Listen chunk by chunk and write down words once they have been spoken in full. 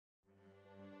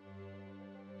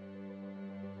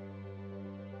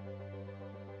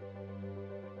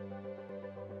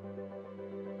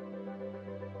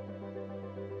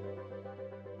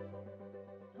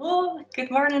Good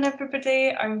morning,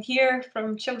 everybody. I'm here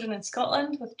from Children in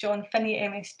Scotland with John Finnie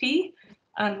MSP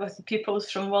and with the pupils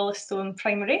from Wallacestone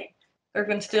Primary. We're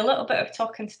going to do a little bit of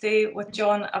talking today with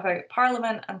John about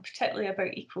Parliament and particularly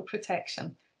about equal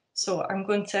protection. So I'm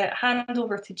going to hand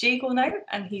over to Jago now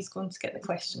and he's going to get the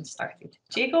questions started.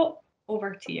 Jago,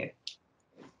 over to you.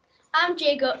 I'm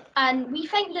Jago, and we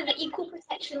think that the equal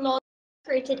protection law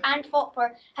created and fought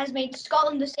for has made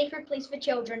Scotland a safer place for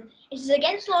children. It is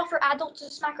against law for adults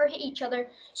to smack or hit each other,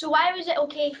 so why was it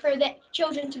okay for the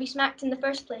children to be smacked in the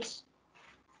first place?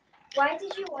 Why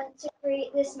did you want to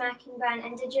create the smacking ban,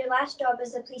 and did your last job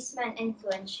as a policeman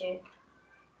influence you?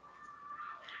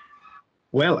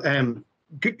 Well,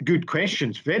 good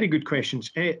questions, very good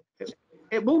questions. It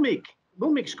will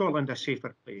make Scotland a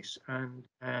safer place, and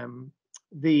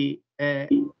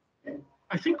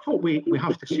I think what we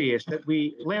have to say is that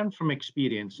we learn from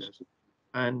experiences,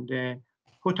 and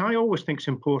what I always think is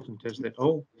important is that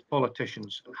all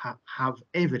politicians have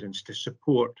evidence to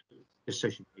support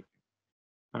decision making,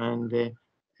 and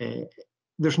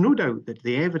there's no doubt that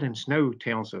the evidence now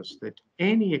tells us that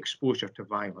any exposure to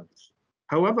violence,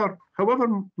 however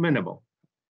minimal,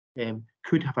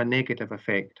 could have a negative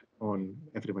effect on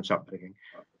everyone's upbringing.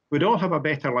 We'd all have a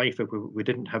better life if we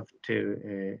didn't have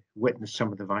to witness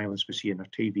some of the violence we see on our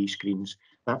TV screens.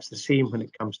 That's the same when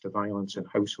it comes to violence in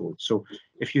households. So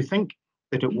if you think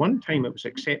that at one time it was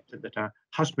accepted that a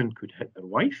husband could hit their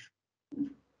wife,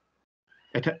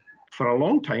 for a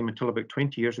long time, until about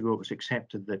 20 years ago, it was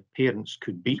accepted that parents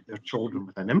could beat their children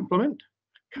with an implement,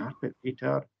 a carpet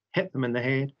beater, hit them in the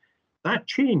head. That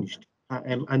changed.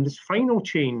 And this final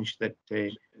change that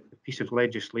the piece of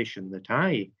legislation that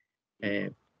I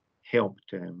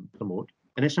helped promote,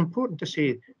 and it's important to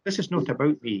say this is not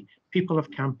about me. People have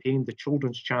campaigned, the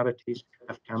children's charities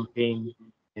have campaigned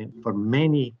for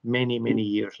many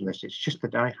years on this. It's just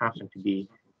that I happen to be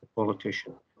the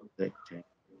politician that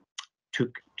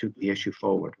took the issue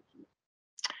forward.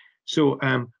 So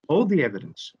all the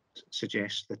evidence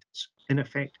suggests that it's in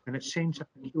effect, and it sends a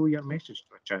peculiar message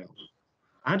to a child.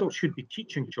 Adults should be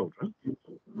teaching children.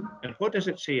 And what does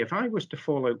it say? If I was to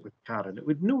fall out with Karen,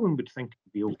 no one would think it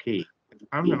would be okay. If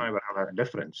Karen and I were having a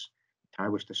difference, if I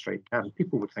was to strike Karen,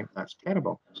 people would think that's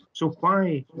terrible. So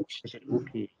why is it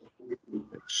okay that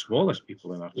the smallest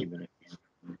people in our community,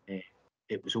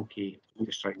 it was okay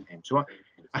to strike them? So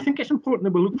I think it's important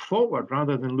that we look forward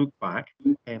rather than look back.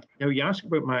 Now, you ask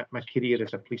about my career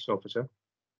as a police officer.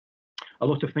 A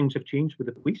lot of things have changed with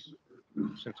the police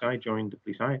since I joined the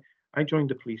police. I joined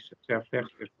the police at 30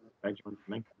 years. I joined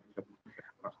in 1977.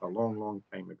 That's a long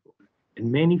time ago. And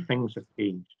many things have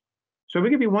changed. So if I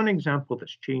give you one example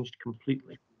that's changed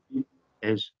completely,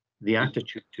 is the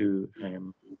attitude to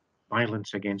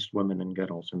violence against women and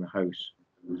girls in the house.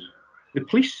 The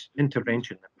police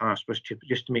intervention in the past was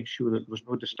just to make sure that there was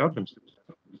no disturbance,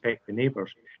 to protect the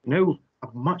neighbours. Now a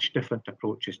much different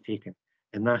approach is taken,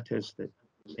 and that is that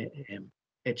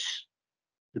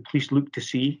the police look to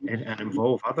see and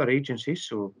involve other agencies,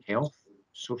 so health,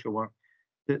 social work,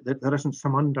 that there isn't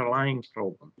some underlying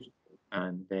problems,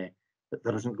 and that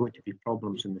there isn't going to be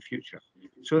problems in the future.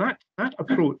 So that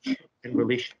approach in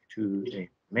relation to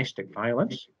domestic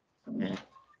violence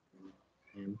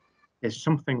is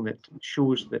something that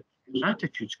shows that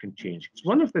attitudes can change. It's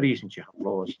one of the reasons you have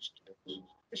laws.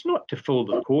 It's not to fill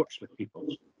the courts with people.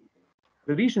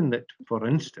 The reason that, for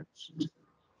instance,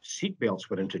 seatbelts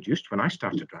were introduced when I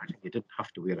started driving, you didn't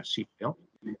have to wear a seatbelt,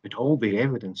 but all the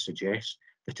evidence suggests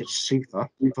that it's safer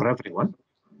for everyone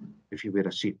if you wear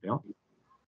a seatbelt.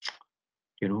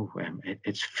 You know,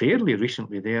 it's fairly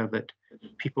recently there that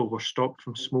people were stopped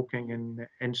from smoking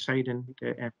inside in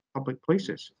public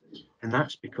places, and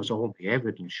that's because all the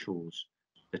evidence shows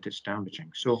that it's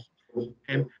damaging. So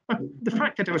the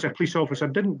fact that I was a police officer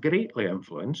didn't greatly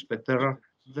influence, but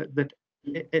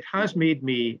it has made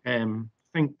me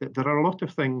think that there are a lot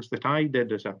of things that I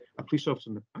did as a police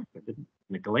officer in the past. I didn't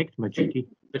neglect my duty,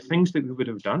 but things that we would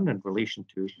have done in relation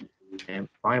to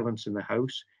violence in the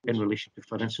house, in relation to,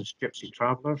 for instance, gypsy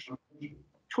travellers,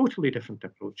 totally different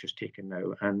approaches taken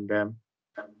now. And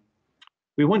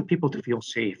we want people to feel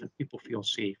safe, and people feel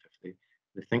safe if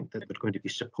they think that they're going to be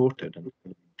supported and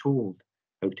told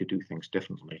how to do things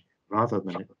differently, rather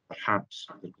than perhaps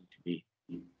they're going to be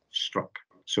struck.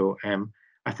 So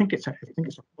I think it's a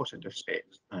positive step,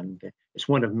 and it's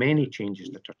one of many changes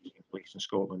that are taking place in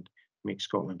Scotland to make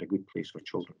Scotland a good place for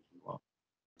children as well.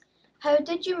 How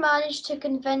did you manage to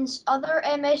convince other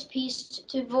MSPs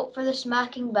to vote for the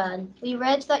smacking ban? We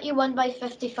read that you won by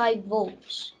 55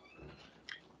 votes.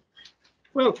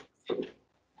 Well,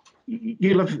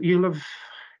 you'll have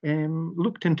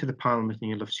looked into the Parliament, and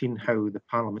you'll have seen how the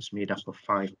Parliament's made up of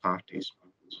 5 parties.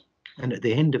 And at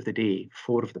the end of the day,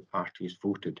 4 of the parties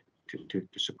voted to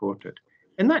support it.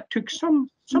 And that took some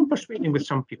persuading with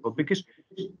some people, because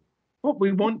what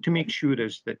we want to make sure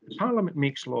is that the Parliament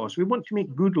makes laws. We want to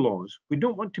make good laws. We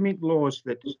don't want to make laws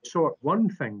that sort one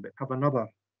thing but have another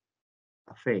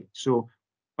effect. So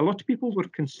a lot of people were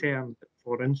concerned that,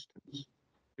 for instance,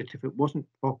 that if it wasn't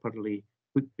properly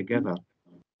put together,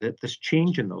 that this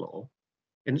change in the law,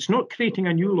 and it's not creating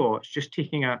a new law, it's just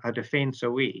taking a defence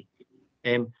away,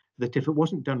 that if it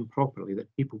wasn't done properly,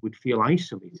 that people would feel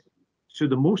isolated. So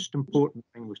the most important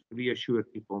thing was to reassure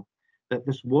people that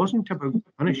this wasn't about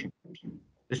punishing.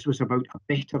 This was about a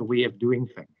better way of doing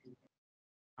things.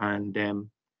 And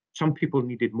some people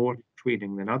needed more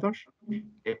persuading than others.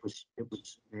 It was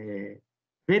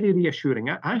very reassuring.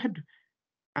 I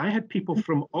had people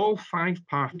from all 5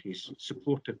 parties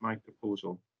supported my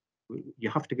proposal. You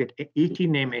have to get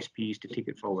 18 MSPs to take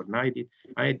it forward, and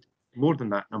I had more than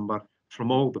that number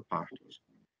from all the parties.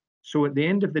 So at the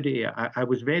end of the day, I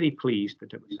was very pleased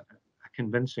that it was a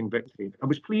convincing victory. I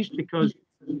was pleased because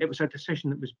it was a decision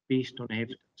that was based on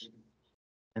evidence,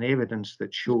 and evidence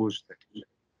that shows that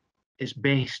it's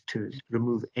best to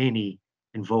remove any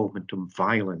involvement of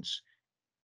violence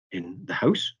in the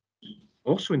House,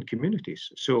 also in communities.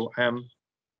 So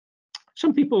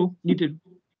some people needed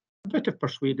a bit of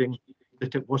persuading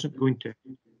that it wasn't going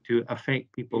to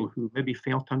affect people who maybe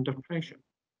felt under pressure.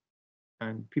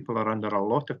 And people are under a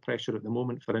lot of pressure at the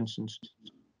moment, for instance.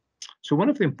 So one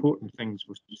of the important things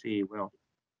was to say, well,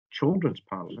 Children's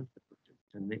Parliament,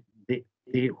 and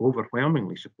they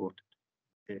overwhelmingly supported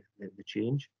the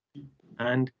change,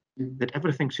 and that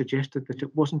everything suggested that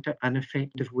it wasn't an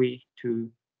effective way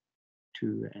to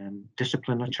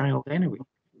discipline a child anyway.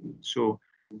 So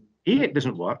A, it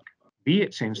doesn't work, B,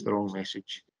 it sends the wrong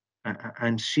message,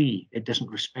 and C, it doesn't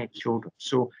respect children.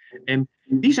 So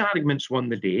these arguments won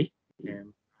the day.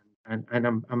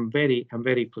 And I'm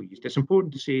very pleased. It's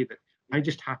important to say that I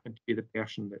just happened to be the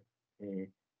person that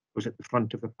was at the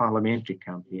front of the parliamentary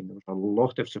campaign. There was a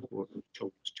lot of support from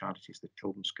children's charities, the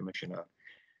Children's Commissioner,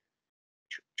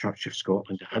 Church of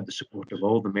Scotland. It had the support of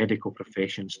all the medical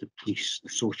professions, the police, the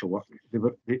social work.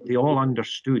 They all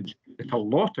understood that a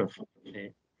lot of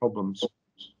problems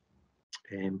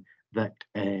that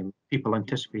people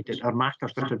anticipated are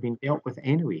matters that have been dealt with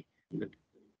anyway. That,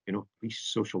 you know, police,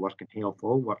 social work and health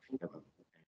all work together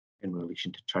in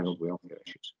relation to child welfare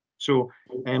issues. So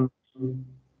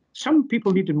some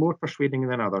people needed more persuading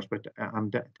than others, but I'm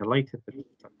delighted that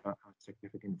it's a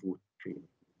significant vote.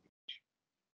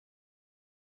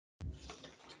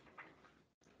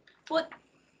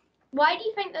 Why do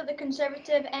you think that the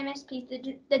Conservative MSPs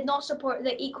did not support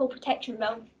the Equal Protection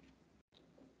Bill?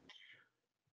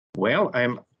 Well,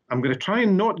 I'm going to try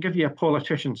and not give you a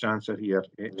politician's answer here,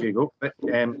 Diego, but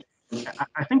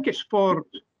I think it's for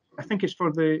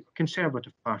the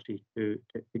Conservative Party to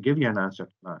give you an answer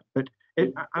to that. But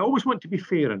I always want to be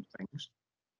fair in things,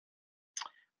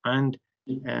 and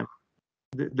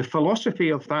the philosophy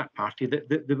of that party,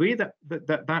 the way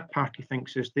that party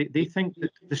thinks is they think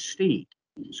that the state,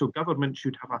 so government,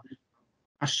 should have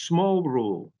a small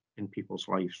role in people's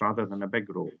lives rather than a big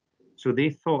role. So they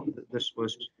thought that this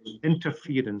was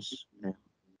interference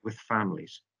with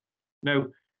families. Now,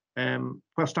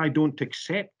 whilst I don't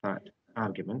accept that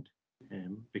argument,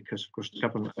 because of course the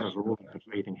government has a role in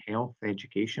providing health,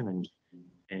 education,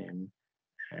 and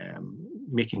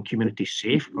making communities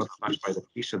safe, whether that's by the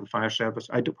police or the fire service.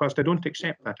 Whilst I don't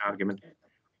accept that argument,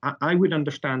 I would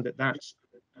understand that that's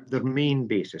their main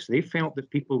basis. They felt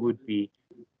that people would be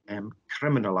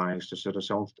criminalised as a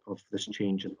result of this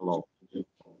change in the law.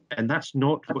 And that's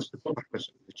not what the purpose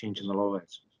of the change in the law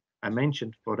is. I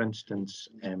mentioned, for instance,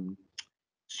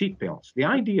 seatbelts. The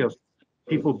idea of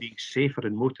people being safer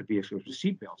in motor vehicles with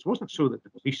seatbelts wasn't so that the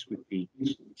police would be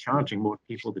charging more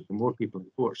people, there'd be more people in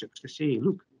courts. It was to say,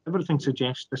 look, everything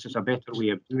suggests this is a better way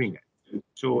of doing it.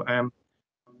 So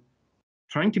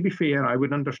trying to be fair, I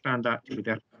would understand that to be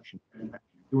their position. I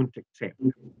don't accept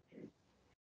it.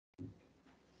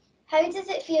 How does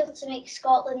it feel to make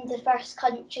Scotland the first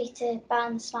country to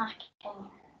ban smacking?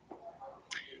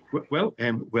 Well,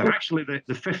 we're actually the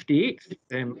 58th,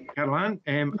 Caroline.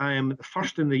 I am the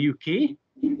first in the UK,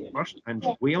 and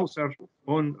Wales are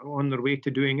on their way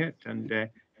to doing it,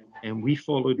 and we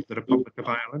followed the Republic of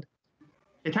Ireland.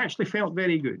 It actually felt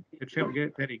very good. It felt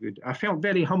very good. I felt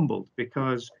very humbled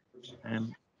because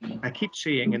I keep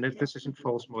saying, and this isn't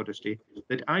false modesty,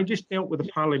 that I just dealt with the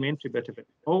parliamentary bit of it.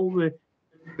 All the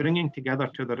bringing together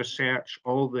to the research,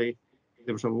 there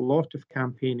was a lot of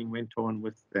campaigning went on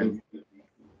with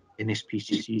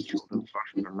NSPCC, Children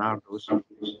First, Bernardo's,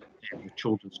 the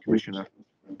Children's Commissioner,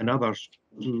 and others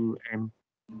who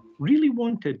really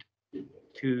wanted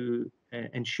to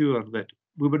ensure that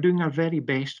we were doing our very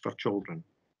best for children.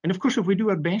 And of course, if we do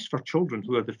our best for children,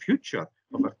 who are the future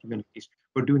of our communities,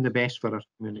 we're doing the best for our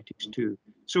communities too.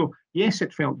 So yes,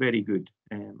 it felt very good,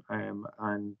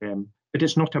 but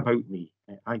it's not about me.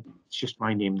 It's just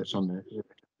my name that's on the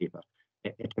paper.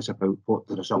 It is about what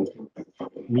the result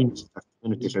means that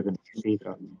communities are going to be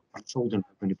safer, our children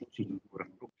are going to be treated more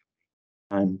appropriately,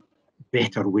 and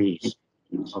better ways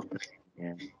of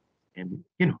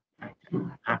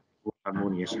happy,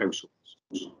 harmonious households.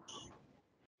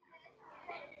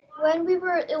 When we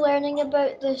were learning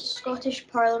about the Scottish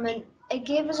Parliament, it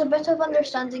gave us a bit of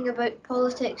understanding about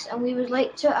politics, and we would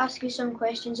like to ask you some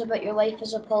questions about your life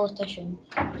as a politician.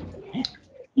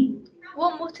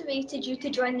 What motivated you to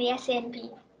join the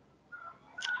SNP?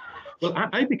 Well,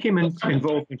 I became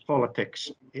involved in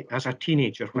politics as a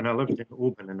teenager when I lived in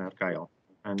Oban in Argyll,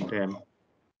 and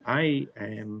I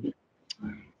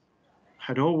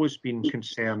had always been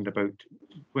concerned about,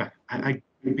 well, I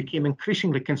became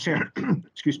increasingly concerned,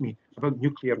 excuse me, about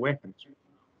nuclear weapons.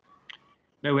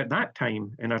 Now, at that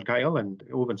time in Argyll, and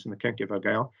Oban's in the county of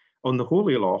Argyll, on the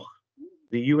Holy Loch,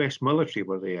 the US military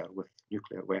were there with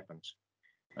nuclear weapons.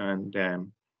 And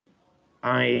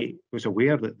I was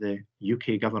aware that the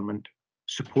UK government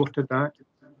supported that,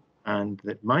 and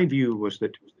that my view was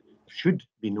that there should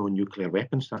be no nuclear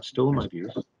weapons. That's still my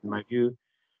view. My view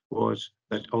was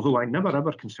that although I never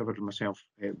ever considered myself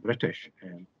British,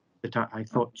 that I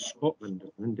thought Scotland,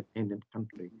 as an independent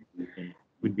country,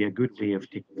 would be a good way of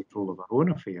taking control of our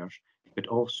own affairs, but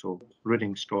also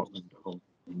ridding Scotland of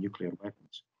nuclear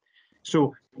weapons.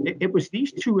 So it was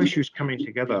these two issues coming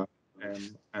together,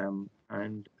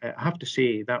 and I have to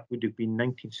say that would have been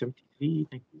 1973,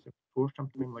 1974,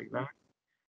 something like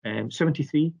that,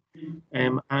 73,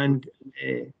 and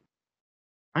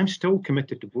I'm still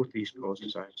committed to both these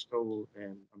causes. I'm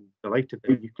delighted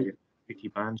that nuclear treaty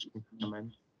bans can come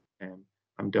in.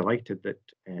 I'm delighted that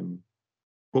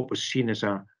what was seen as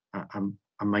a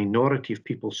minority of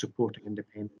people supporting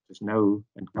independence is now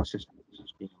and consistently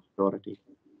as being a majority.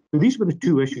 So these were the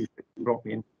two issues that brought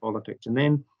me into politics. And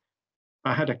then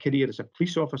I had a career as a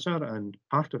police officer, and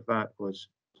part of that was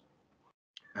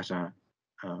as a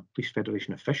police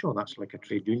federation official. That's like a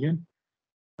trade union.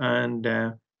 And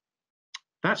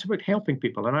that's about helping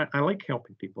people, and I like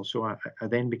helping people. So I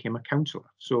then became a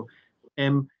councillor. So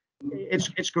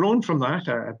it's grown from that.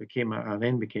 I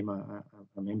then became a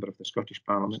member of the Scottish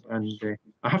Parliament, and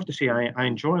I have to say I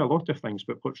enjoy a lot of things.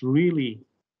 But what's really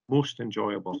most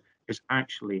enjoyable is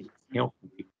actually helping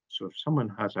people. So if someone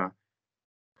has a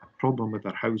problem with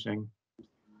their housing,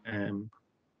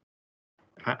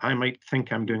 I might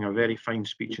think I'm doing a very fine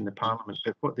speech in the Parliament,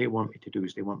 but what they want me to do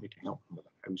is they want me to help them with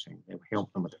their housing, they'll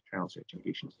help them with their child's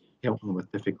education, help them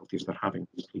with difficulties they're having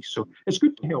with the police. So it's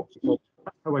good to help people.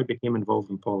 That's how I became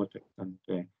involved in politics, and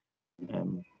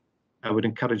I would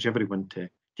encourage everyone to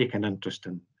take an interest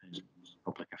in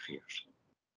public affairs.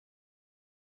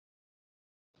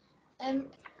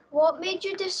 What made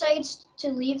you decide to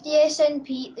leave the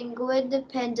SNP, then go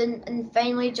independent, and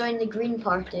finally join the Green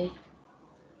Party?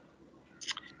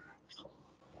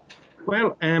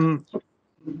 Well,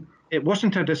 it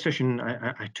wasn't a decision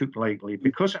I took lightly,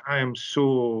 because I am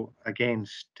so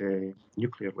against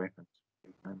nuclear weapons,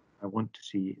 and I want to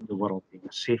see the world being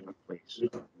a safer place.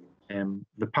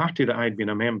 The party that I'd been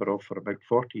a member of for about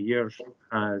 40 years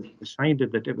had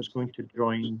decided that it was going to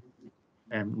join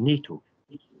NATO,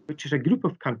 which is a group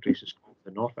of countries. It's called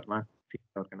the North Atlantic Treaty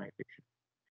Organization.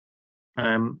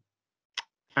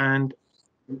 And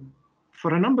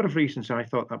for a number of reasons, I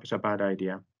thought that was a bad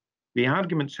idea. The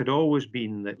arguments had always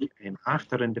been that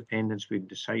after independence, we'd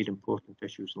decide important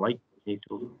issues like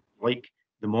NATO, like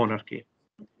the monarchy.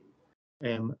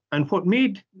 And what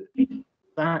made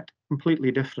that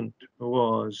completely different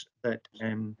was that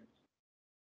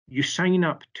you sign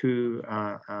up to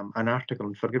an article,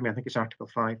 and forgive me, I think it's Article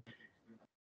 5,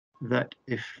 that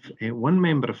if one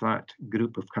member of that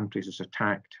group of countries is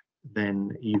attacked,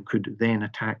 then you could then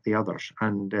attack the others,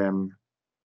 and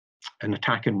an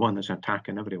attack in one is an attack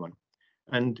in everyone.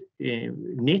 And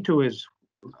NATO is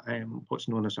what's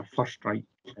known as a first right,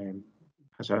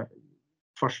 has a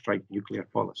first strike nuclear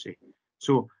policy.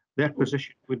 So their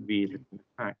position would be that an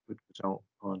attack would result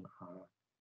on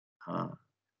a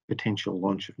potential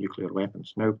launch of nuclear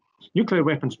weapons. Now, nuclear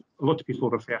weapons, a lot of people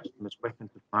refer to them as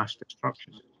weapons of mass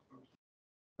destruction.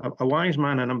 A wise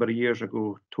man a number of years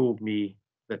ago told me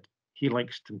that he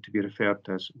likes them to be referred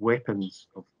to as weapons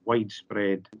of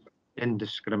widespread,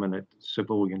 indiscriminate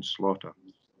civilian slaughter.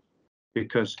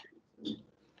 because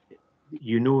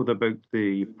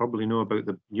you probably know about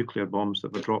the nuclear bombs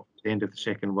that were dropped at the end of the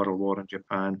Second World War in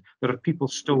Japan. There are people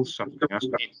still suffering.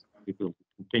 People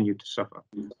continue to suffer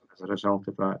as a result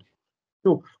of that.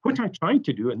 So what I tried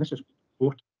to do, and this is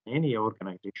what any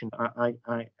organisation, I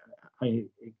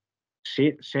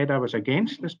said I was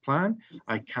against this plan.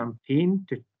 I campaigned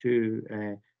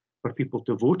for people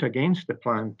to vote against the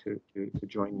plan to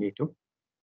join NATO.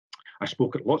 I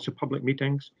spoke at lots of public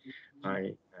meetings.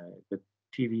 I did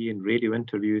TV and radio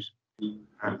interviews,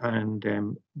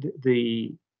 and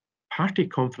the party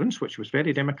conference, which was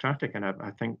very democratic, and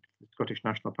I think the Scottish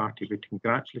National Party would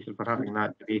congratulate for having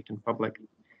that debate in public,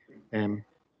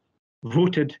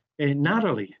 voted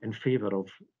narrowly in favour of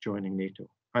joining NATO.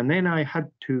 And then I had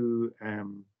to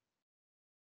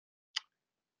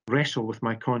wrestle with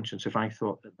my conscience if I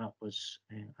thought that that was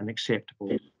an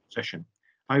acceptable position.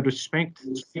 I respect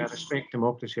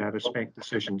democracy, I respect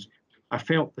decisions. I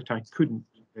felt that I couldn't,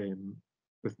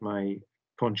 with my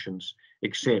conscience,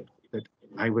 accept that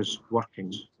I was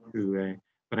working to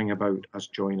bring about us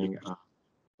joining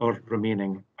or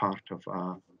remaining part of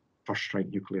a first strike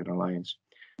nuclear alliance.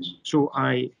 So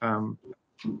I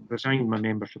resigned my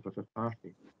membership of the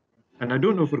party. And I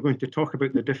don't know if we're going to talk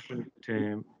about the different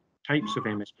types of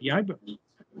MSP. I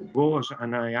was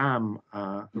and I am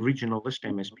a regional list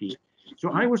MSP.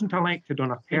 So I wasn't elected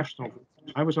on a personal,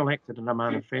 I was elected in a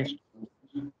manifesto.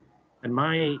 And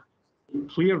my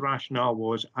clear rationale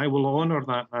was, I will honour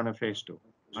that manifesto.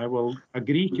 I will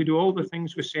agree to do all the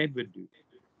things we said we'd do.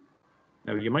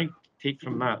 Now, you might take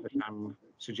from that that I'm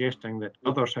suggesting that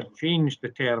others had changed the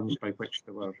terms by which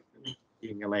they were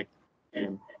being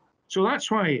elected. So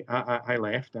that's why I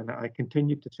left, and I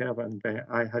continued to serve, and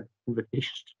I had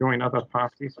invitations to join other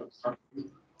parties.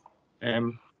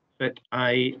 But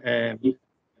I'd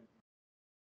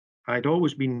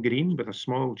always been green with a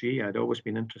small g. I'd always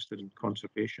been interested in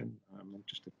conservation. I'm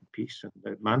interested in peace, and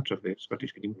the mantra of the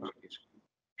Scottish Green Party is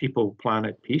people,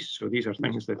 planet, peace. So these are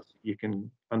things that you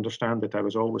can understand that I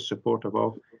was always supportive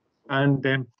of. And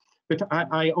but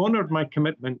I honoured my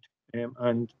commitment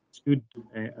and stood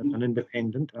as an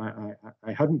independent. I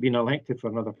hadn't been elected for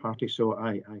another party, so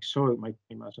I saw my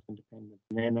time as an independent.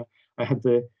 And then I had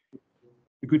the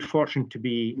good fortune to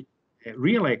be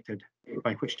re-elected,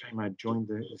 by which time I joined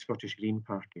the Scottish Green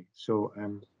Party. So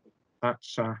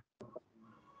that's a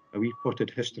wee potted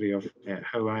history of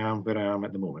how I am where I am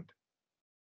at the moment.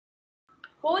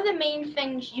 What were the main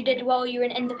things you did while you were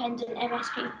an independent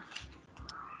MSP?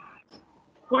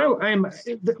 Well,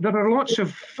 there are lots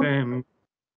of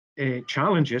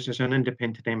challenges as an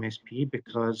independent MSP,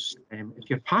 because if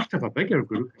you're part of a bigger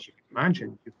group, as you can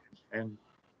imagine,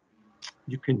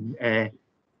 you can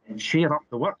share up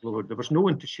the workload. There was no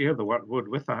one to share the workload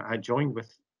with. I joined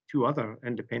with two other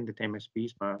independent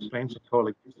MSPs, my friends and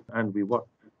colleagues, and we worked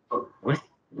with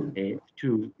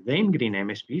two then Green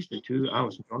MSPs, the two,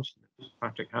 Alison Johnston and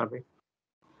Patrick Harvey.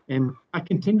 I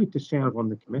continued to serve on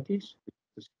the committees,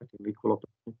 the Scottish Equal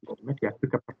Opportunities Committee. I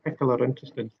took a particular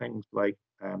interest in things like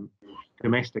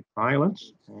domestic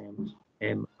violence and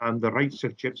the rights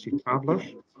of gypsy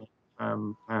travellers,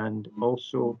 and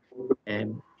also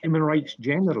human rights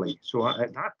generally. So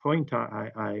at that point,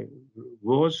 I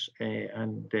was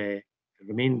and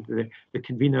remained the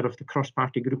convener of the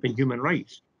cross-party group in human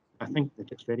rights. I think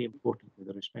that it's very important to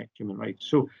respect human rights.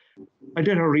 So I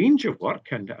did a range of work,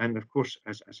 and of course,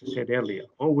 as I said earlier,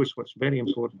 always what's very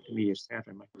important to me is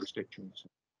serving my constituents.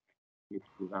 To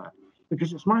do that,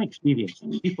 because it's my experience.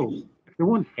 People, if they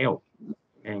want help,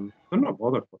 they're not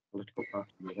bothered what political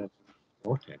party you're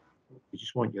in. They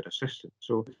just want your assistance.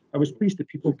 So I was pleased that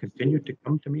people continued to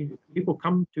come to me. People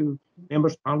come to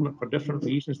Members of Parliament for different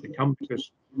reasons. They come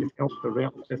because they've helped their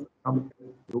relatives, they come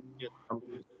because they come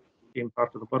because the same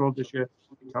part of the world as you,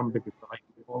 they come because they like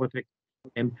politics.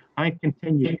 I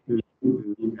continue to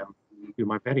do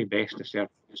my very best to serve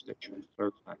constituents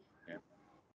throughout that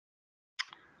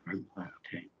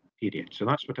period. So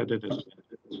that's what I did.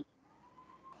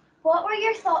 What were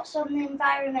your thoughts on the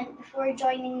environment before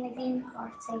joining the Green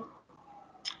Party?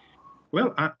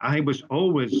 Well, I was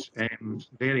always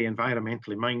very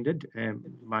environmentally minded.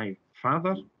 My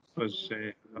father was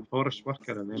a forest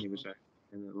worker, and then he was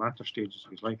in the latter stages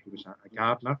of his life, he was a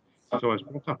gardener. So I was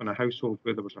brought up in a household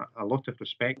where there was a lot of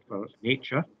respect for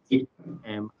nature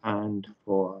and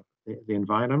for the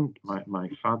environment. My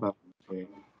father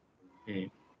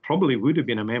probably would have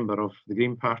been a member of the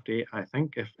Green Party, I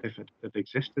think, if it had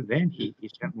existed then. He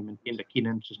certainly maintained a keen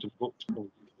interest in what's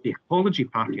called the Ecology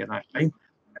Party at that time.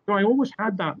 So I always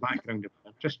had that background of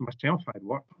interest myself. I'd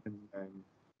worked in a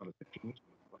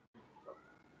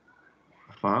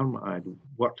farm. I'd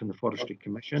worked in the Forestry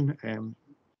Commission.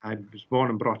 I was born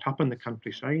and brought up in the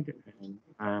countryside.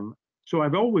 So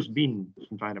I've always been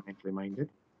environmentally minded.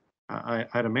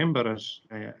 I remember as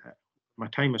my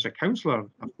time as a councillor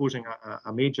opposing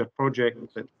a major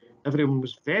project that everyone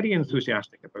was very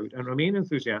enthusiastic about and remain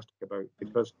enthusiastic about,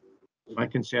 because my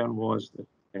concern was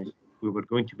that we were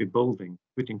going to be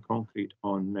putting concrete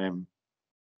on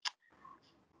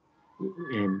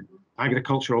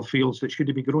agricultural fields that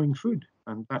should be growing food,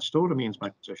 and that still remains my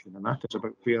position, and that is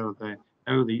about where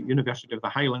now the University of the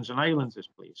Highlands and Islands is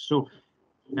placed. So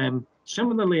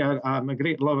similarly, I'm a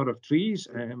great lover of trees,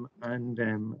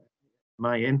 and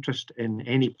my interest in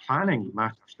any planning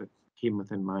matters that came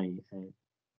within my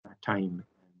time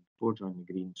before joining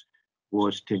the Greens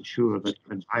was to ensure that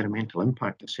environmental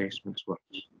impact assessments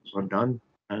were done,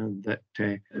 and that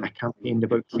I campaigned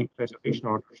about tree preservation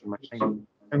orders in my time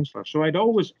as councillor. So I'd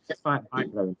always get that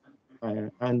background.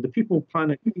 And the People,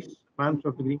 Planet, Peace mantra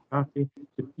of the Green Party,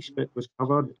 the peace bit was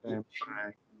covered.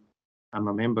 I'm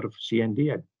a member of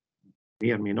CND. I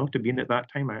may or may not have been at that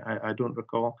time. I don't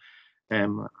recall.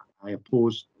 I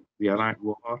opposed the Iraq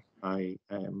War.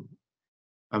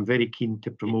 I'm very keen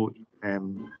to promote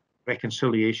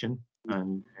reconciliation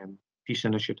and peace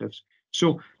initiatives.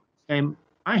 So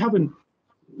I haven't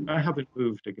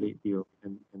moved a great deal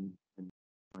in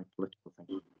my political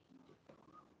thinking.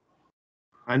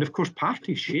 And of course,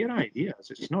 parties share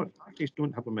ideas. It's not, parties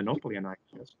don't have a monopoly on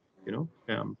ideas. You know,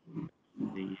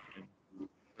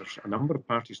 there's a number of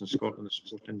parties in Scotland that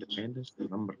support independence. There's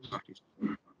a number of parties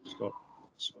in Scotland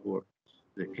that support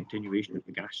the continuation of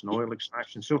the gas and oil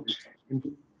extraction. So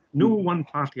no one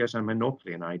party has a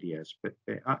monopoly on ideas, but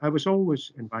I was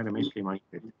always environmentally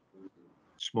minded,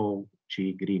 small,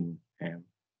 G, green,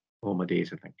 all my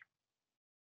days, I think.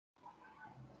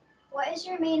 What is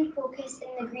your main focus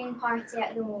in the Green Party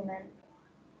at the moment?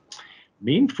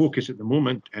 Main focus at the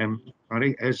moment,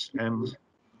 is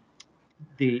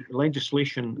the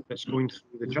legislation that's going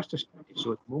through the Justice Party.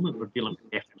 So at the moment we're dealing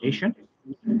with defamation.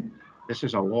 This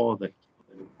is a law that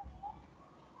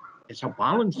it's a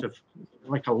balance of,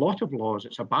 like a lot of laws,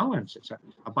 it's a balance. It's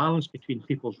a balance between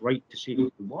people's right to say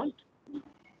what they want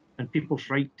and people's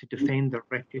right to defend their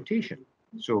reputation.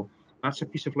 So that's a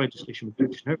piece of legislation we're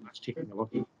pushing out. That's taking a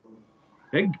lot of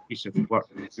big piece of work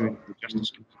we're doing in the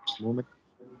Justice Committee at the moment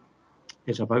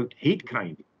is about hate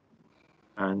crime.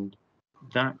 And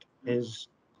that is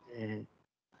a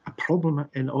problem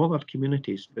in all our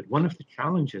communities. But one of the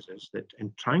challenges is that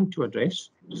in trying to address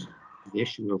the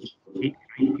issue of hate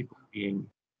crime, people being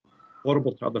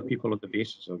horrible to other people on the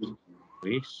basis of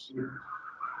race,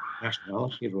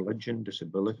 nationality, religion,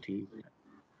 disability,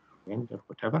 gender,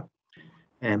 whatever,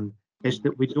 is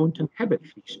that we don't inhibit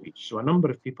free speech. So a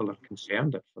number of people are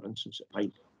concerned that, for instance, it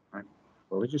might impact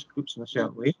religious groups in a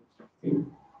certain way.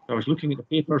 I was looking at the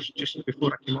papers just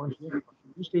before I came on here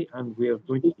on Tuesday, and we are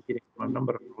going to be hearing from a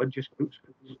number of religious groups,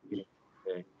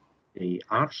 the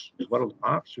arts, the world of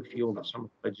arts, who feel that some of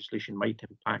the legislation might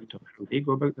impact on how they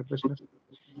go about their business.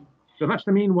 So that's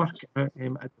the main work at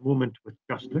the moment with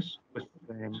Justice, with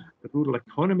the Rural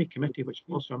Economy Committee, which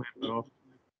I'm also a member of.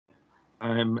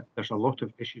 There's a lot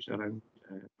of issues around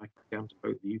my concerns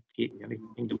about the UK, the United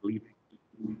Kingdom leaving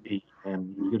the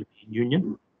European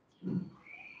Union,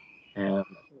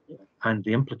 and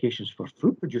the implications for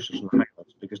food producers in the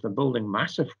Highlands, because they're building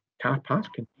massive car park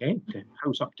in Kent to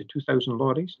house up to 2,000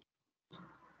 lorries.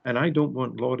 And I don't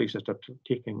want lorries that are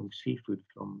taking seafood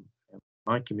from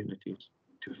my communities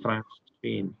to France,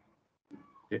 Spain,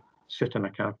 to sit in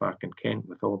a car park in Kent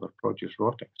with all their produce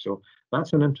rotting. So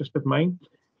that's an interest of mine.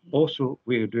 Also,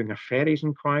 we're doing a ferries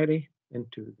inquiry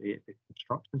into the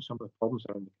construction, some of the problems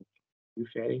around the new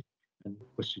ferries, and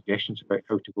with suggestions about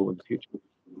how to go in the future.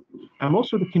 I'm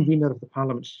also the convener of the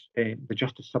Parliament's the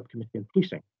Justice Subcommittee on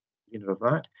Policing, convener of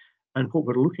that. And what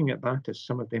we're looking at that is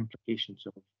some of the implications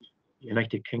of the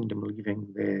United Kingdom leaving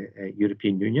the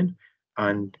European Union.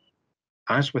 And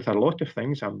as with a lot of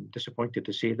things, I'm disappointed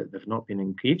to say that they've not been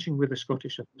engaging with the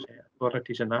Scottish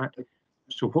authorities in that.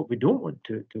 So what we don't want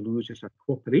to lose is a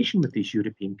cooperation with these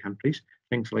European countries,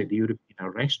 things like the European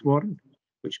arrest warrant,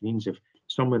 which means if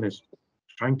someone is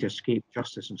trying to escape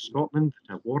justice in Scotland,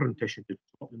 a warrant issued in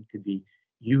Scotland could be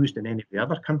used in any of the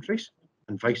other countries,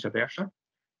 and vice versa.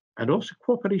 And also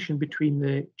cooperation between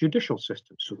the judicial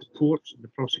systems, so the courts and the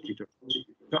prosecutors.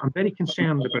 So I'm very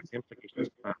concerned about the implications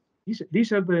of that.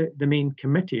 These are the main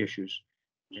committee issues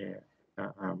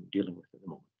that I'm dealing with at the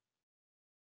moment.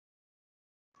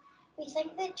 We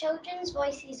think that children's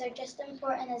voices are just as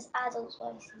important as adults'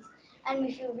 voices, and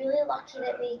we feel really lucky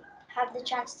that we have the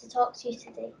chance to talk to you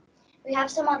today. We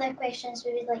have some other questions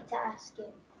we would like to ask you.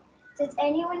 Did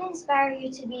anyone inspire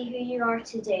you to be who you are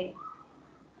today?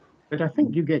 But I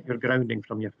think you get your grounding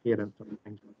from your parents on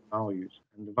things like values,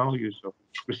 and the values of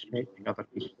respecting other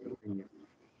people's opinions.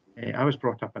 I was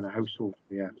brought up in a household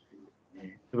where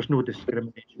there was no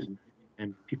discrimination,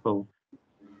 and people,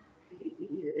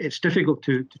 it's difficult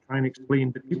to try and explain,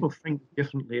 but people think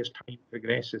differently as time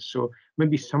progresses. So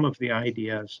maybe some of the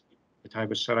ideas that I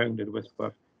was surrounded with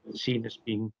were seen as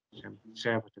being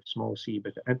conservative, small c,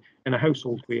 but in a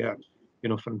household where, you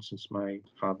know, for instance, my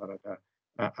father had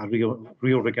a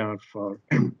real regard for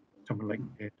someone like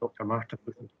Dr. Martin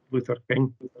Luther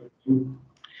King.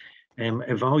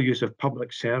 Values of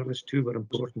public service too were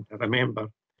important. I remember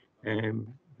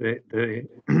the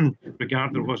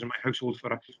regard there was in my household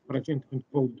for a gentleman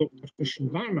called Dr. Christian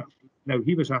Varner. Now,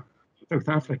 he was a South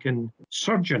African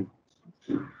surgeon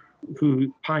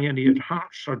who pioneered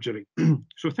heart surgery.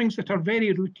 So things that are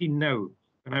very routine now,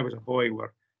 when I was a boy,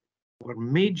 were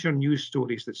major news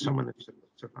stories that someone had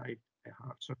survived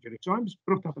heart surgery. So I was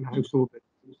brought up in a household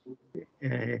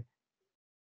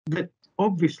that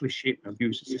obviously shaped my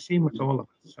views. It's the same with all of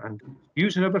us. And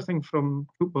views in everything from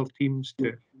football teams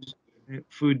to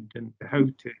food and how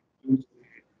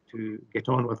to get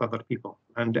on with other people.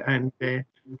 And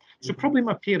so probably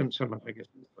my parents are my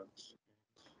biggest influence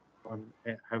on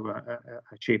how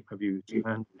I shape my views.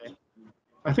 And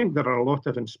I think there are a lot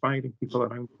of inspiring people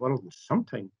around the world. And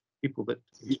sometimes people that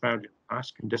inspire you in the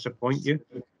past can disappoint you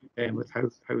with how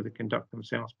they conduct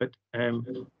themselves. But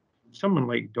someone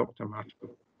like Dr. Martin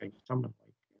Luther King, someone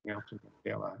like Nelson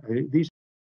Mandela, these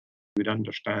would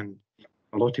understand.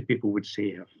 A lot of people would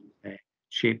say have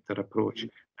shaped their approach.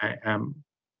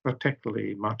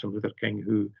 Particularly Martin Luther King,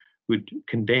 who would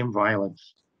condemn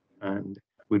violence and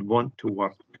would want to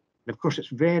work. And of course, it's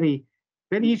very,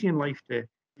 very easy in life to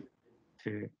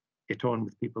get on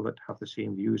with people that have the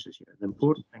same views as you. The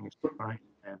important thing is to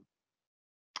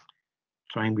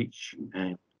try and reach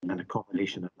an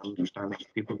accommodation and understanding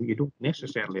of people who you don't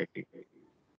necessarily agree with.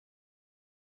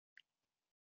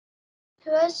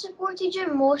 Who has supported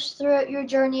you most throughout your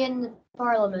journey in the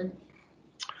Parliament?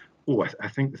 Oh, I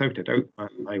think without a doubt,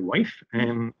 my wife.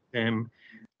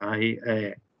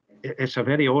 It's a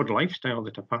very odd lifestyle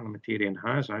that a parliamentarian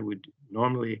has. I would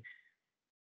normally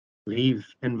leave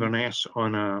Inverness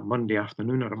on a Monday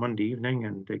afternoon or a Monday evening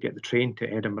and get the train to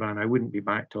Edinburgh, and I wouldn't be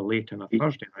back till late on a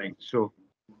Thursday night. So,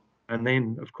 and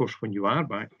then, of course, when you are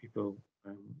back, people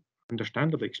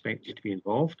understandably expect you to be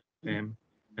involved. And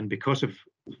because of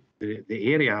the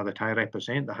area that I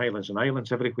represent, the Highlands and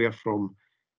Islands, everywhere from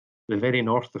the very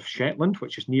north of Shetland,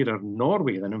 which is nearer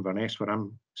Norway than Inverness, where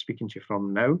I'm speaking to you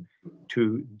from now,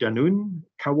 to Dunoon,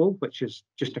 Cowell, which is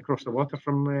just across the water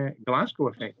from Glasgow,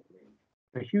 effectively.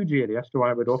 A huge area, so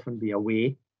I would often be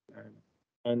away.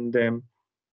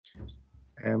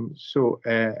 So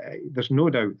there's no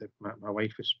doubt that my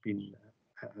wife has been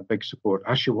a big support,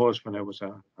 as she was when I was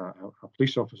a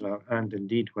police officer, and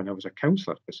indeed when I was a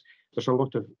councillor, because there's a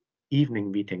lot of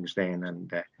evening meetings then,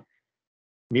 and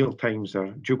meal times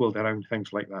are juggled around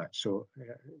things like that. So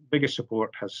biggest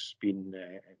support has been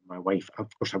my wife. Of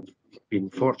course, I've been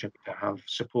fortunate to have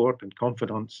support and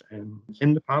confidence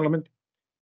in the Parliament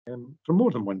from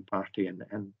more than one party,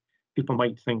 and people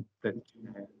might think that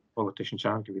politicians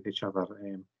argue with each other.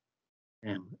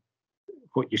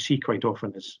 What you see quite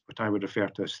often is what I would refer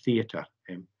to as theatre.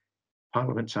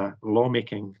 Parliament's a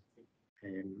lawmaking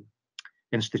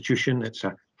institution. It's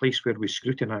a place where we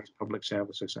scrutinise public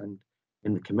services, and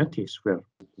in the committees where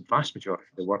the vast majority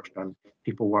of the work's done,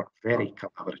 people work very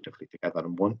collaboratively together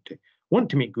and want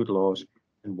to make good laws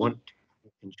and want to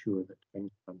ensure that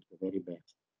things come to the very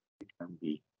best they can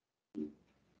be.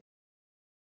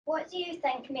 What do you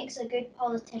think makes a good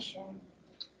politician?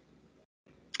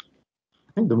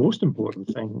 I think the most important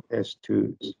thing is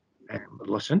to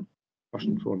listen, first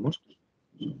and foremost,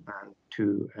 and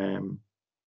to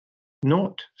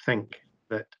not think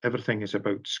that everything is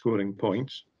about scoring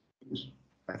points.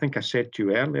 I think I said to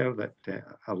you earlier that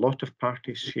a lot of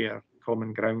parties share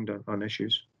common ground on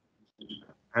issues.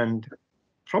 And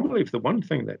probably the one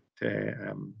thing that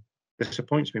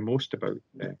disappoints me most about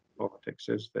politics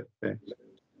is that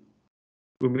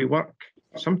when we work,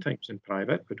 sometimes in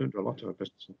private, we don't do a lot of our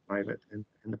business in private, in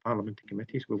the parliamentary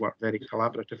committees, we work very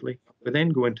collaboratively. We then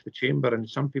go into the chamber and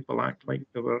some people act like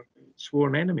they were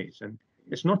sworn enemies, and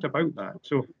it's not about that.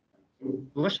 So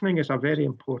listening is a very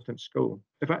important skill.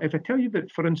 If I tell you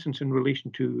that, for instance, in relation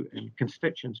to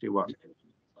constituency work,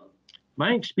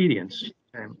 my experience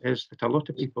is that a lot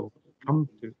of people come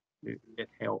to get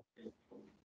help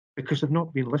because they've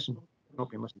not been listened to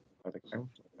by the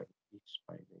council, by the police,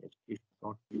 by the education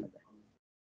authority.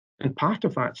 And part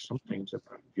of that sometimes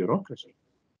about bureaucracy.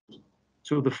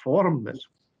 So the form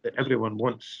that everyone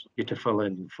wants you to fill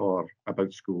in for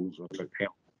about schools or about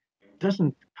health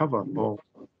doesn't cover all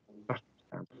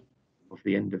circumstances of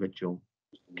the individual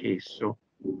case. So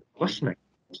listening.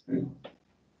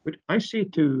 But I say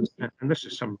to, and this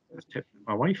is a tip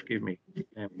my wife gave me,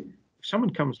 if someone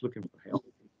comes looking for help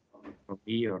from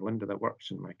me or Linda that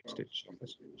works in my constituency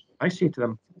office, I say to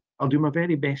them, I'll do my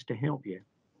very best to help you.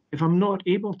 If I'm not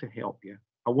able to help you,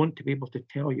 I want to be able to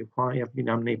tell you why I've been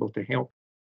unable to help.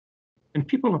 And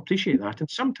people appreciate that. And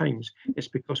sometimes it's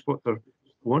because what they're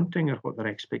wanting or what their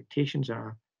expectations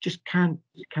are just can't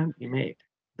be met.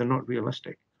 They're not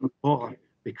realistic, or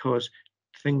because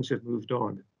things have moved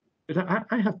on. But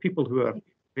I have people who are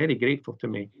very grateful to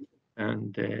me,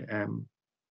 and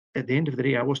at the end of the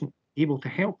day, I wasn't able to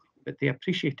help, but they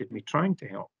appreciated me trying to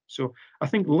help. So I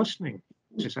think listening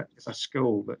is a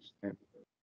skill that's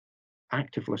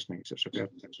active listening.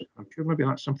 I'm sure maybe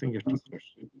that's something your teachers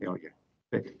tell you,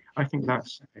 but I think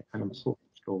that's an important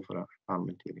skill for a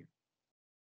parliamentarian.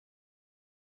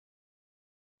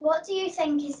 What do you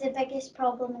think is the biggest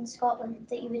problem in Scotland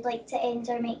that you would like to end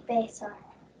or make better?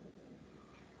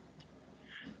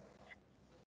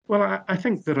 Well, I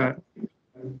think there are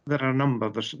a number.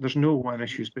 There's no one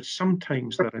issues, but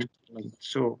sometimes they're interlinked.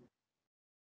 So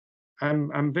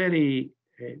I'm very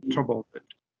troubled that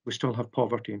we still have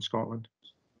poverty in Scotland,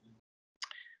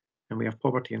 and we have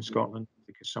poverty in Scotland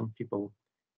because some people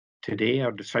today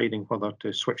are deciding whether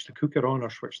to switch the cooker on or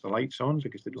switch the lights on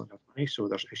because they don't have money. So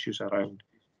there's issues around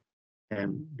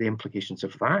the implications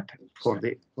of that for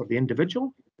the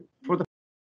individual. For the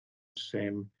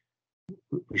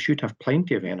we should have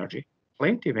plenty of energy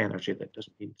that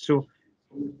doesn't need. So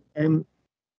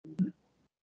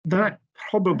that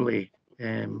probably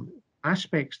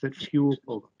aspects that fuel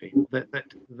poverty, that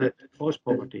cause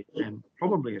poverty,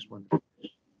 probably is one of the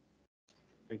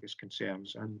biggest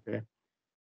concerns. And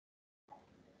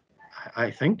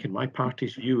I think, in my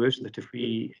party's view, is that if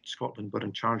we in Scotland were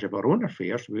in charge of our own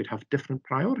affairs, we would have different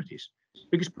priorities.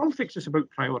 Because politics is about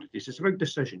priorities, it's about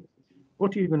decision.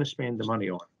 What are you going to spend the money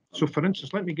on? So, for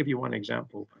instance, let me give you one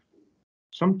example.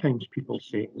 Sometimes people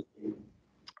say,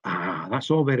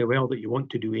 that's all very well that you want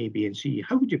to do A, B, and C.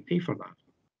 How would you pay for that?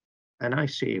 And I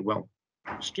say, well,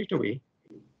 straight away,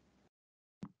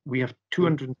 we have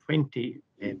 220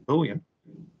 billion,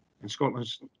 and Scotland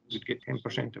would get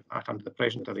 10% of that under the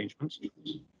present arrangements.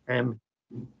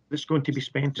 That's going to be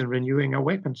spent in renewing a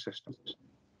weapon system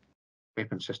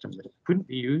that couldn't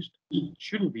be used,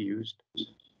 shouldn't be used,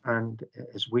 and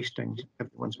is wasting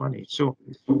everyone's money. So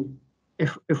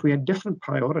if we had different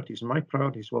priorities, and my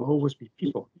priorities will always be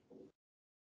people.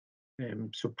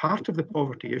 So part of the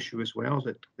poverty issue as well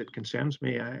that concerns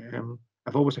me,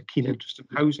 I've always a keen interest in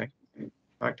housing,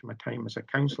 back to my time as a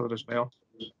councillor as well.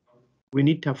 We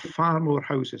need to have far more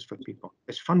houses for people.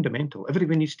 It's fundamental.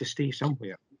 Everybody needs to stay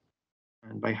somewhere.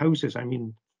 And by houses, I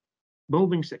mean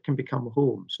buildings that can become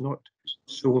homes, not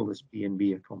sold as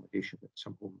B&B accommodation at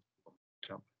some homes.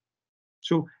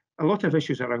 So a lot of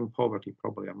issues around poverty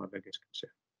probably are my biggest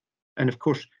concern. And of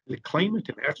course, the climate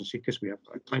emergency, because we have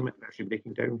a climate emergency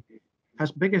breaking down,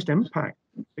 has biggest impact.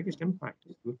 Because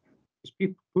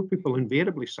poor people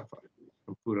invariably suffer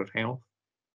from poorer health.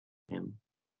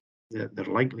 They're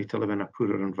likely to live in a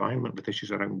poorer environment with issues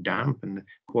around damp and the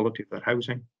quality of their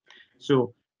housing.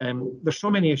 So there's so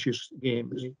many issues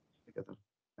together,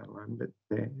 but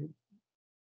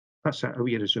that's a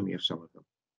wee resume of some of them.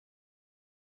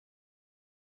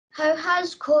 How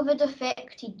has COVID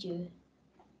affected you?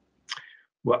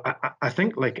 Well, I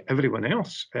think like everyone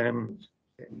else,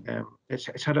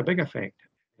 it's had a big effect.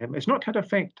 It's not had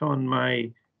effect on my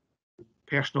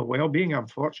personal well-being. I'm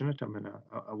fortunate. I'm in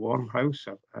a warm house.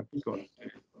 I've got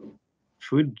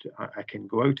food. I can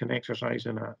go out and exercise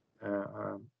in a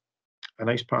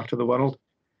nice part of the world.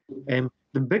 The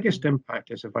biggest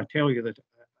impact is if I tell you that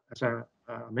as a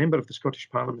member of the Scottish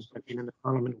Parliament, I've been in the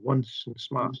Parliament once since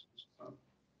March.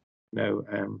 Now,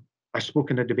 I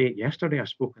spoke in a debate yesterday. I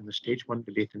spoke in the Stage 1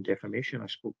 debate on defamation. I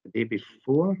spoke the day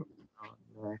before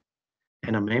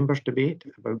in a members' debate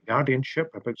about guardianship,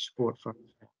 about support for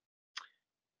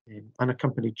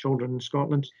unaccompanied children in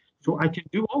Scotland. So I can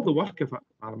do all the work of a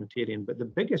parliamentarian, but the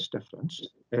biggest difference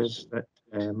is that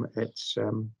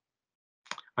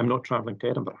I'm not travelling to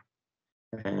Edinburgh.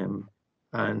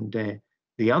 And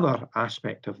the other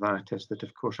aspect of that is that,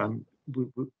 of course,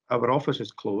 our office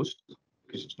is closed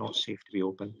because it's not safe to be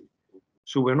open.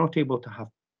 So we're not able to have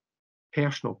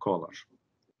personal callers.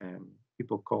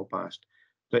 People call past.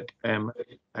 But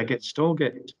I still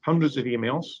get hundreds of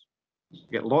emails,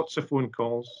 get lots of phone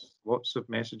calls, lots of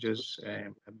messages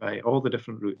by all the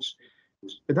different routes.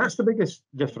 But that's the biggest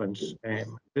difference,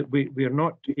 that we are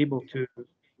not able to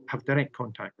have direct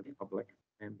contact with the public,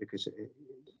 because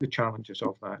the challenges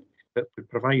of that, but we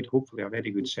provide hopefully a very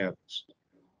good service.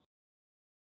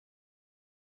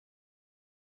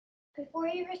 Before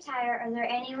you retire, are there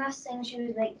any last things you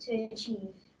would like to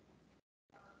achieve?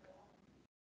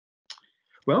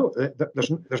 Well,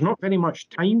 there's not very much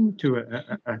time to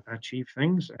achieve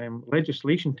things.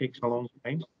 Legislation takes a long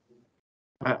time.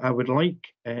 I would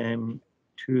like to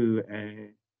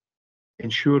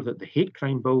ensure that the hate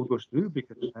crime bill goes through,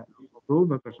 because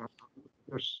although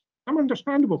there's some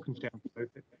understandable concerns about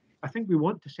it, I think we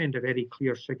want to send a very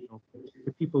clear signal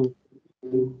to people,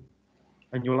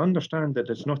 and you'll understand that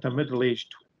it's not a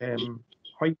middle-aged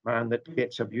white man that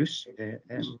gets abuse.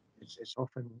 It's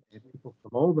often people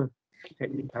from all the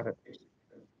technicalities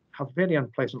have very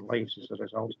unpleasant lives as a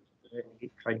result of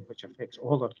hate crime, which affects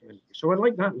all our communities. So I'd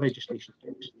like that legislation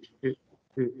to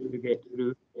get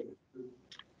through.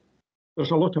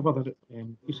 There's a lot of other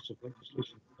pieces of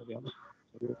legislation.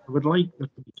 I would like there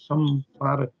to be some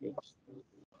clarity.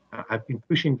 I've been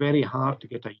pushing very hard to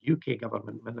get a UK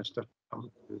government minister to come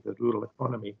to the Rural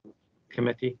Economy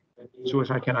Committee, so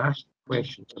as I can ask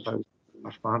questions about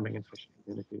our farming and fishing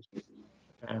communities.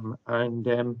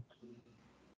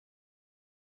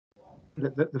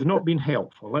 They've not been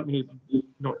helpful. Let me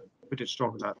not put it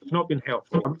strong as that. They've not been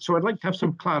helpful. So I'd like to have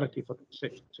some clarity for the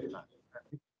constituents in that.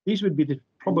 These would be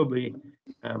probably,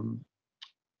 and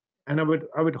I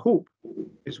would hope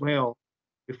as well,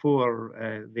 before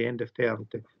the end of term,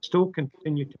 to still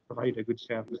continue to provide a good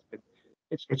service.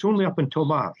 It's only up until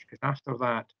March, because after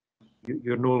that,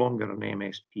 you're no longer an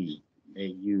MSP.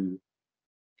 You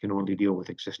can only deal with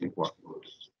existing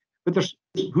workloads. But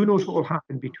who knows what will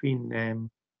happen between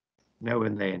now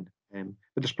and then.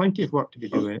 But there's plenty of work to be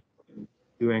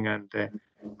doing, and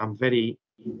I'm very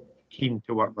keen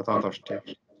to work with others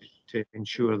to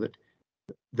ensure that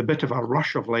the bit of a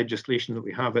rush of legislation that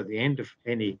we have at the end of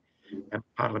any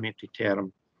parliamentary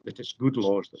term, that it's good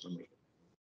laws that we make.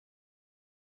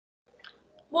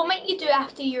 What might you do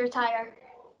after you retire?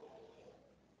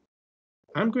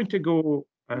 I'm going to go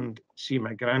and see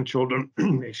my grandchildren,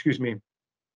 excuse me,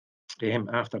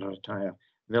 after I retire.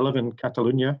 They live in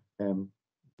Catalonia,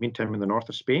 meantime in the north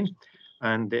of Spain,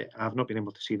 and I've not been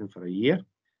able to see them for a year.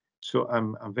 So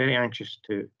I'm very anxious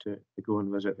to go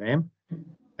and visit them.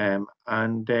 I've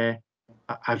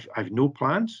no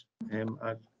plans.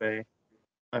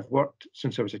 I've worked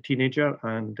since I was a teenager,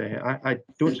 and I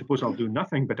don't suppose I'll do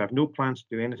nothing, but I've no plans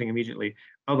to do anything immediately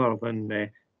other than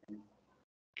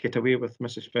get away with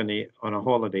Mrs. Finnie on a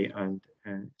holiday and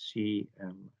see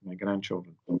my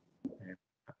grandchildren,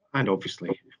 and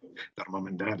obviously their mum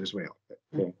and dad as well.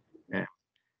 But,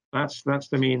 that's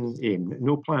the main aim.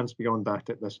 No plans beyond that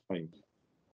at this time.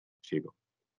 Hugo.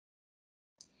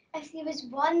 If there was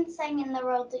one thing in the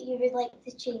world that you would like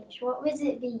to change, what would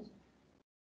it be?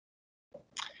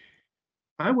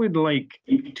 I would like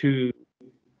to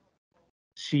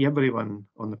see everyone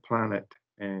on the planet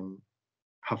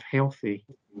have healthy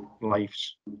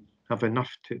lives, have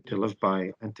enough to live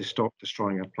by, and to stop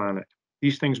destroying our planet.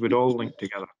 These things would all link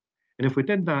together. And if we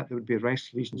did that, there would be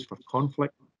less reasons for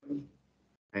conflict.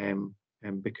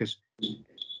 Because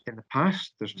in the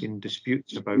past, there's been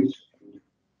disputes about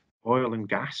oil and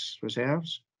gas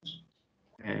reserves.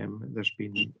 There's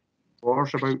been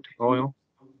wars about oil.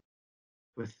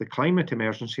 With the climate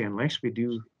emergency, unless we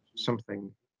do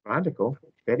something radical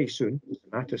very soon, and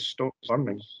that is stop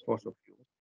burning fossil fuels,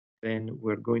 then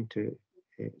we're going to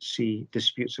see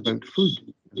disputes about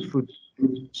food, and food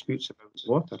disputes about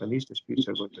water, and these disputes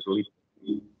are going to lead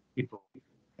to people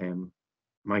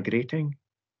migrating.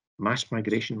 Mass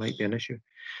migration might be an issue.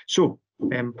 So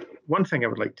one thing I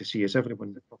would like to see is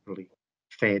everyone properly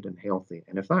fed and healthy,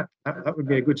 and if that would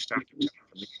be a good starting point for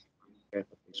making a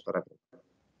better place for everyone.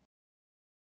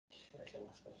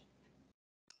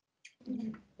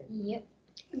 Yep.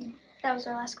 That was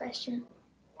our last question.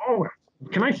 Oh,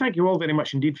 can I thank you all very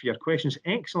much indeed for your questions.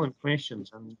 Excellent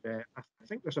questions, and I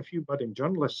think there's a few budding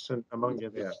journalists among you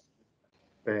there.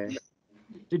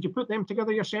 Did you put them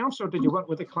together yourselves, or did you work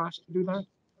with the class to do that?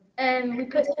 We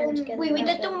put them together. We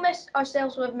did them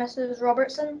ourselves with Mrs.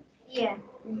 Robertson. Yeah.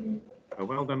 Mm-hmm.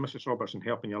 Well done, Mrs. Robertson,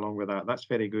 helping you along with that. That's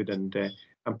very good, and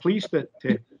I'm pleased that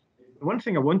one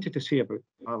thing I wanted to say about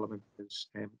Parliament is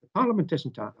the Parliament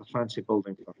isn't a fancy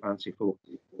building for fancy folk.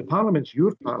 The Parliament's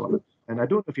your Parliament, and I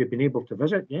don't know if you've been able to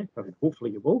visit yet, but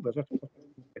hopefully you will visit.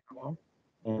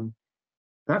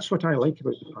 That's what I like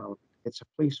about the Parliament. It's a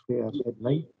place where at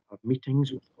night have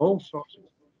meetings with all sorts of.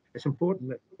 It's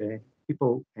important that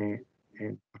people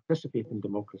participate in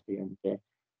democracy and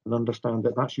understand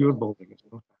that that's your building. It's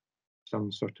not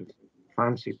some sort of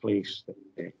fancy place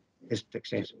that isn't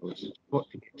accessible. It's got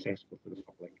to be accessible to the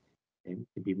public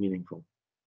to be meaningful.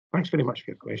 Thanks very much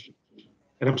for your question.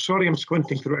 And I'm sorry I'm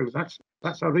squinting through. That's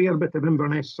a rare bit of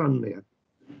Inverness sun there.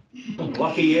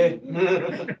 Lucky you.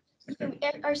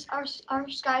 Our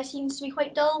sky seems to be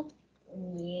quite dull.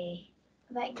 Yeah.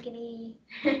 A bit grey.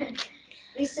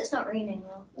 At least it's not raining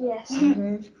though. Yes.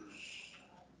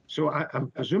 So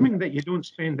I'm presuming that you don't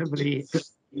spend every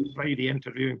Friday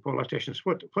interviewing politicians.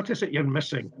 What is it you're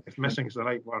missing, if missing is the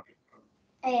right word?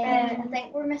 I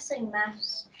think we're missing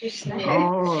maths just now.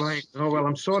 Oh, right. Oh, well,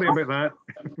 I'm sorry about that.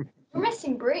 We're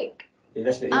missing break. You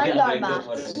missed it. And You our get a break,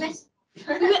 don't maths.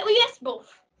 worry. We missed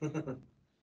both.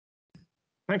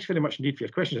 Thanks very much indeed for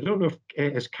your questions. I don't know if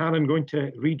is Karen going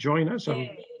to rejoin us? Yeah,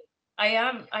 I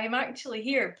am. I'm actually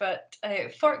here, but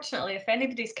fortunately, if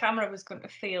anybody's camera was going to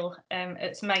fail,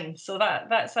 it's mine. So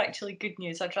that's actually good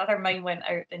news. I'd rather mine went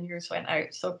out than yours went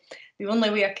out. So the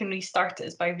only way I can restart it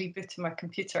is by rebooting my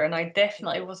computer, and I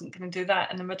definitely wasn't going to do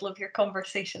that in the middle of your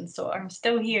conversation. So I'm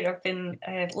still here. I've been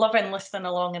loving listening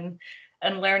along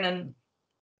and learning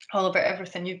all about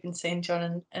everything you've been saying,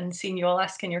 John, and seeing you all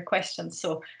asking your questions.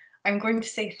 So I'm going to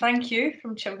say thank you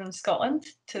from Children Scotland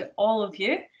to all of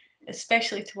you,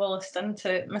 especially to Wallacestone,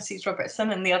 to Mrs.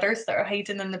 Robertson and the others that are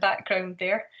hiding in the background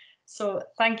there. So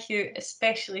thank you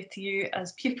especially to you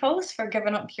as pupils for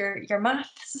giving up your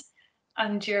maths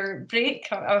and your break.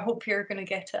 I hope you're going to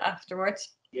get it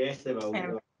afterwards. Yes, they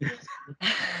will.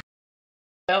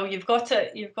 Well, you've got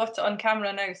it on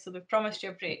camera now, so they've promised you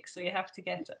a break, so you have to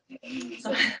get it.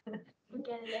 So,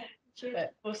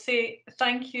 but we'll say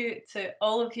thank you to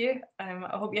all of you. I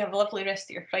hope you have a lovely rest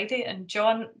of your Friday. And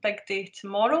John, big day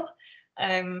tomorrow.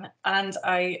 And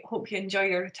I hope you enjoy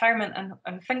your retirement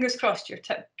and fingers crossed your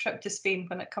trip to Spain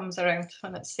when it comes around,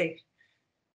 when it's safe.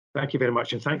 Thank you very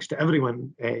much. And thanks to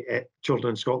everyone at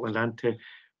Children in Scotland and to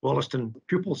Wallacestone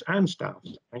pupils and staff.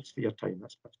 Thanks for your time.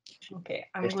 That's okay.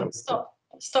 I'm going to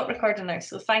stop recording now.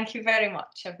 So thank you very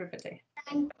much, everybody.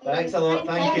 Thanks a lot.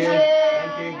 Thank you.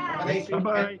 Thank you. Thank you.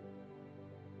 Bye-bye.